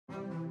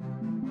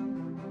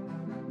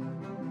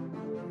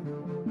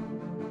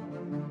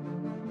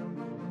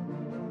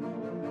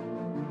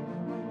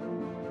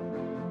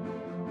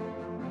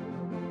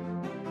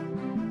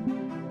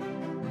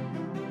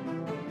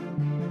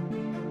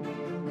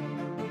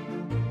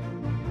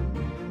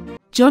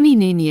Johnny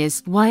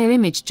Nunez, Wire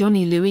image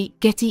Johnny Louis,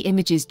 Getty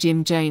Images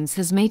Jim Jones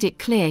has made it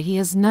clear he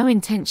has no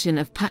intention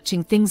of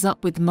patching things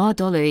up with Ma,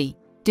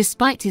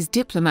 despite his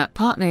diplomat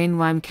partner in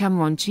rhyme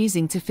Cameron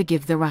choosing to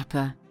forgive the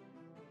rapper.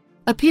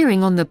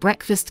 Appearing on The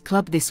Breakfast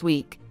Club this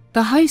week,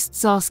 the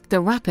hosts asked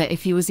the rapper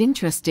if he was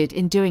interested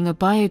in doing a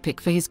biopic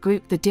for his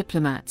group The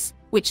Diplomats,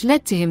 which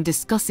led to him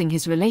discussing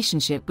his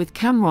relationship with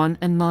Cameron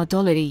and Ma.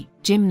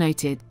 Jim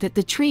noted that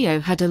the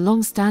trio had a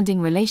long-standing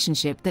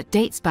relationship that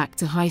dates back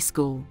to high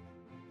school.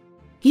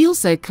 He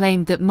also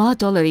claimed that Ma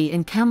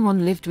and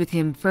Cameron lived with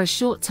him for a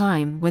short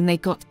time when they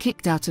got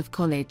kicked out of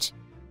college.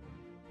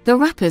 The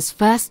rapper's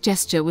first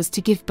gesture was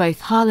to give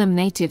both Harlem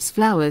natives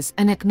flowers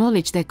and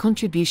acknowledge their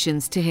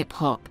contributions to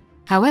hip-hop.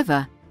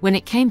 However, when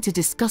it came to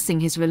discussing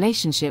his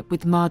relationship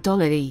with Ma,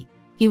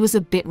 he was a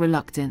bit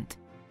reluctant.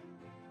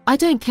 "I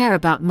don't care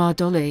about Ma,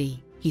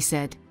 he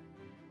said.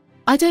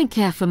 "I don't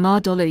care for Ma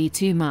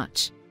too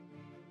much.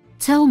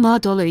 Tell Ma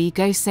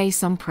go say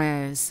some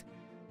prayers."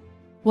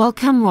 While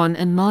Cameron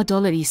and Ma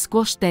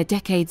squashed their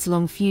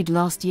decades-long feud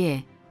last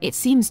year, it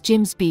seems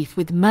Jim's beef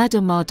with Murder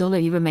Ma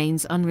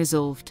remains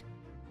unresolved.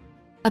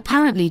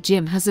 Apparently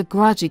Jim has a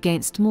grudge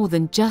against more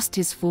than just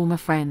his former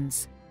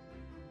friends.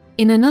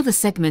 In another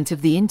segment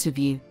of the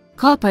interview,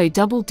 Capo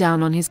doubled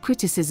down on his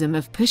criticism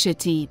of Pusha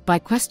T by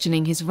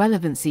questioning his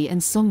relevancy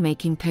and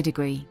song-making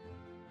pedigree.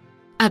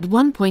 At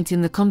one point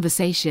in the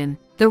conversation,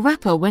 the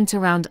rapper went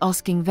around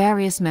asking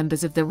various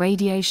members of the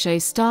radio show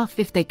staff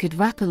if they could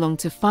rap along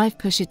to 5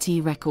 Pusha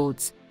T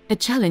records, a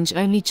challenge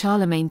only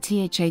Charlemagne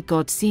Tha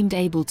God seemed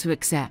able to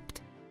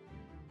accept.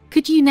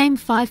 "Could you name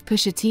 5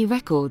 Pusha T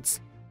records?"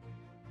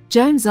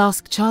 Jones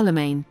asked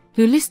Charlemagne,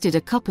 who listed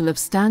a couple of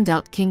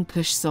standout King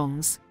Push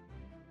songs.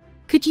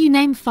 "Could you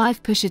name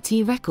 5 Pusha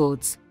T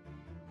records?"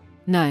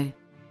 "No."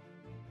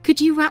 "Could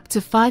you rap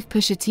to 5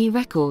 Pusha T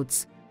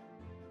records?"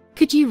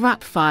 "Could you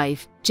rap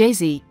 5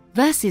 Jay-Z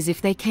verses if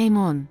they came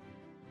on?"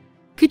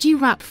 "Could you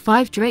rap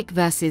 5 Drake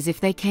verses if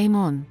they came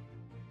on?"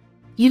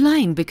 "You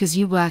lying because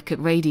you work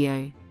at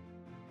radio."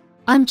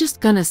 "I'm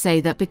just gonna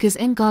say that because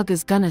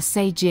Ngaga's gonna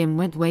say Jim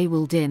went way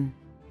willed in."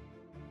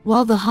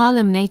 While the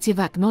Harlem native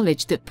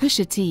acknowledged that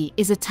Pusha T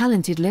is a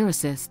talented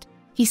lyricist,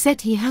 he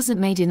said he hasn't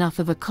made enough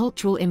of a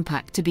cultural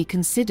impact to be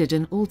considered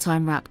an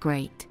all-time rap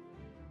great.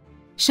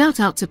 "Shout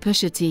out to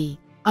Pusha T,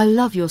 I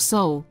love your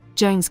soul,"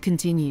 Jones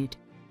continued.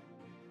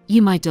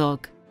 "You my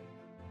dog.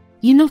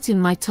 You not in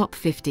my top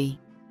 50.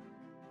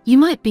 You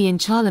might be in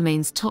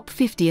Charlemagne's top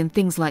 50 and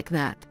things like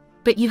that,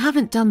 but you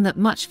haven't done that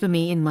much for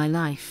me in my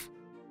life.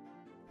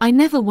 I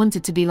never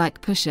wanted to be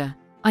like Pusha,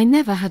 I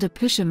never had a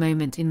Pusha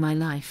moment in my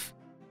life.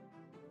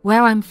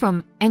 Where I'm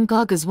from,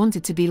 Ngaga's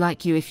wanted to be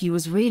like you if you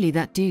was really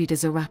that dude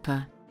as a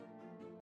rapper."